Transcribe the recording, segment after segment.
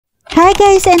Hi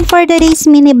guys, and for today's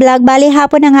mini vlog, bali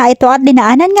hapon na nga ito at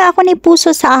dinaanan nga ako ni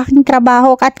Puso sa aking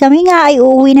trabaho at kami nga ay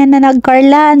uuwi na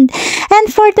nag-Carland. And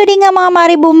for today nga mga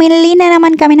mari, bumili na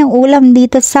naman kami ng ulam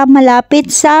dito sa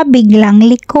malapit sa Biglang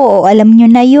Liko. Alam nyo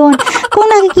na yun. Kung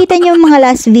nakikita nyo yung mga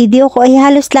last video ko ay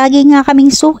halos lagi nga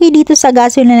kaming suki dito sa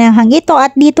gasolinahang ito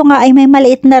at dito nga ay may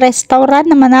maliit na restaurant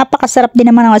na napakasarap din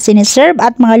naman ang siniserve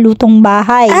at mga lutong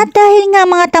bahay. At dahil nga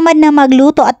mga tamad na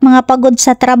magluto at mga pagod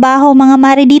sa trabaho mga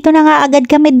mari, dito na nga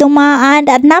agad kami dumaan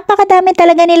at napakadami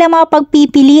talaga nila mga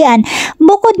pagpipilian.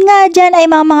 Bukod nga dyan ay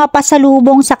mga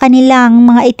pasalubong sa kanilang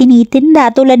mga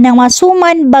itinitinda tulad ng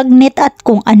masuman, bagnet at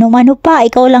kung ano-ano pa.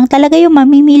 Ikaw lang talaga yung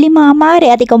mamimili mga mari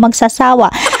at ikaw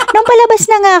magsasawa. Nung palabas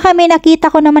na nga kami,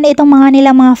 nakita ko naman itong mga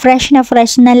nilang mga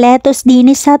fresh na lettuce din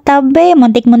sa tabi.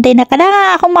 Muntik-muntik na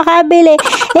nga akong makabili.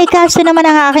 Kaso naman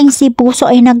ang aking si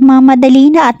Puso ay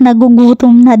nagmamadali na at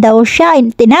nagugutom na daw siya.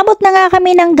 Tinabot na nga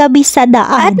kami ng gabi sa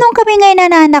daan. At nung kami ngayon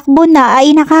nananakbo na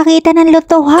ay nakakita ng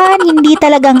lutuhan. Hindi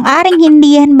talagang aring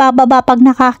hindi yan bababa pag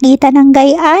nakakita ng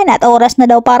gayaan at oras na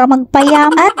daw para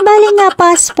magpayam. At bali nga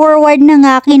fast forward na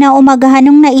nga kinaumagahan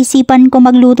nung naisipan ko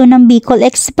magluto ng Bicol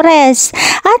Express.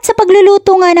 At sa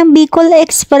pagluluto nga ng Bicol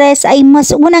Express ay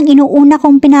mas unang inuuna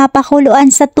kong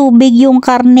pinapakuluan sa tubig yung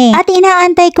karne. At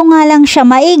inaantay ko nga lang siya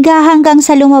maiga hanggang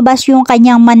sa lumabas yung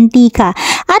kanyang mantika.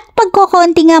 At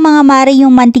pagkokonti nga mga mari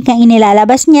yung mantika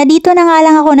inilalabas niya, dito na nga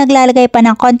lang ako naglalagay pa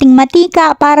ng konting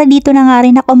matika para dito na nga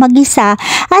rin ako magisa.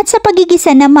 At sa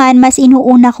pagigisa naman, mas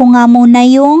inuuna ko nga muna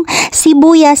yung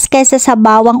sibuyas kaysa sa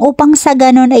bawang upang sa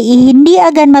ganun ay hindi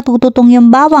agad matututong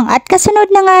yung bawang. At kasunod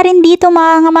na nga rin dito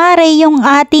mga mari yung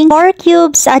ating 4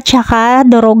 cubes at saka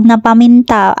durog na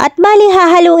paminta. At bali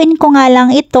hahaluin ko nga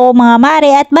lang ito mga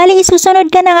mari at bali isusunod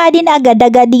ka na nga din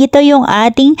agad-agad dito yung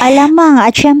ating alamang.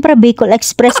 At syempre Bicol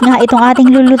Express nga itong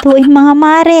ating lulutuin mga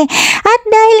mari. At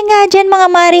dahil nga dyan mga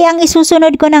mari, ang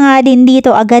isusunod ko na nga din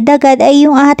dito agad-agad ay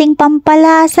yung ating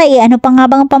pampalasa. Ano pa nga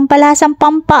bang pampalasang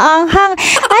pampaanghang?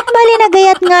 At bali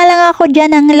nagayat nga lang ako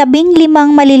dyan ng 15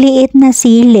 maliliit na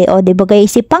sili. O diba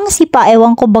guys, sipang-sipa,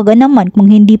 ewan ko baga naman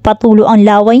kung hindi patulo ang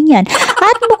laway niyan.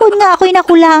 At bukod nga ako'y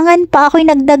nakulangan pa, ako'y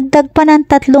nagdagdag pa ng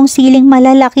 3 siling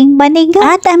malalaking baniga.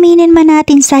 At aminin man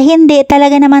natin sa hindi,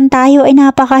 talaga naman tayo ay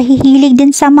napakahihilig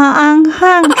din sa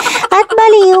maanghang. At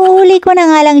bali, iuuli ko na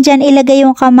nga lang dyan ilagay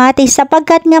yung kamatis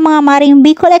sapagkat nga mga maring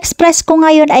Bicol Express ko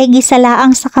ngayon ay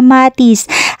gisalaang sa kamatis.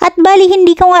 At bali,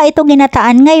 hindi ko nga ito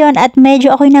ginataan ngayon at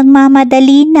medyo ako'y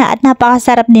nagmamadali na at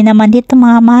napakasarap din naman dito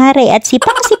mga mare. At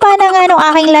sipang-sipa na nga nung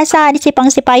aking lasa,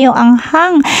 sipang-sipa yung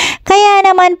anghang. Kaya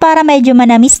naman para medyo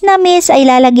manamis-namis ay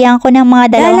lalagyan ko ng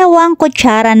mga 2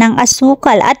 kutsara ng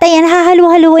asukal. At ayan,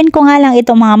 hahalu-haluin ko nga lang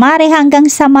ito mga mare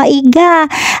hanggang sa maiga.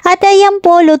 At ayan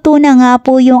po, luto na nga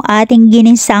po yung ating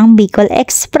ginisang Bicol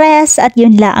Express. At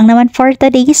yun lang naman for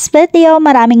today's video.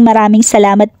 Maraming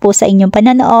salamat po sa inyong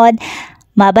panonood.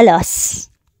 Mabalos!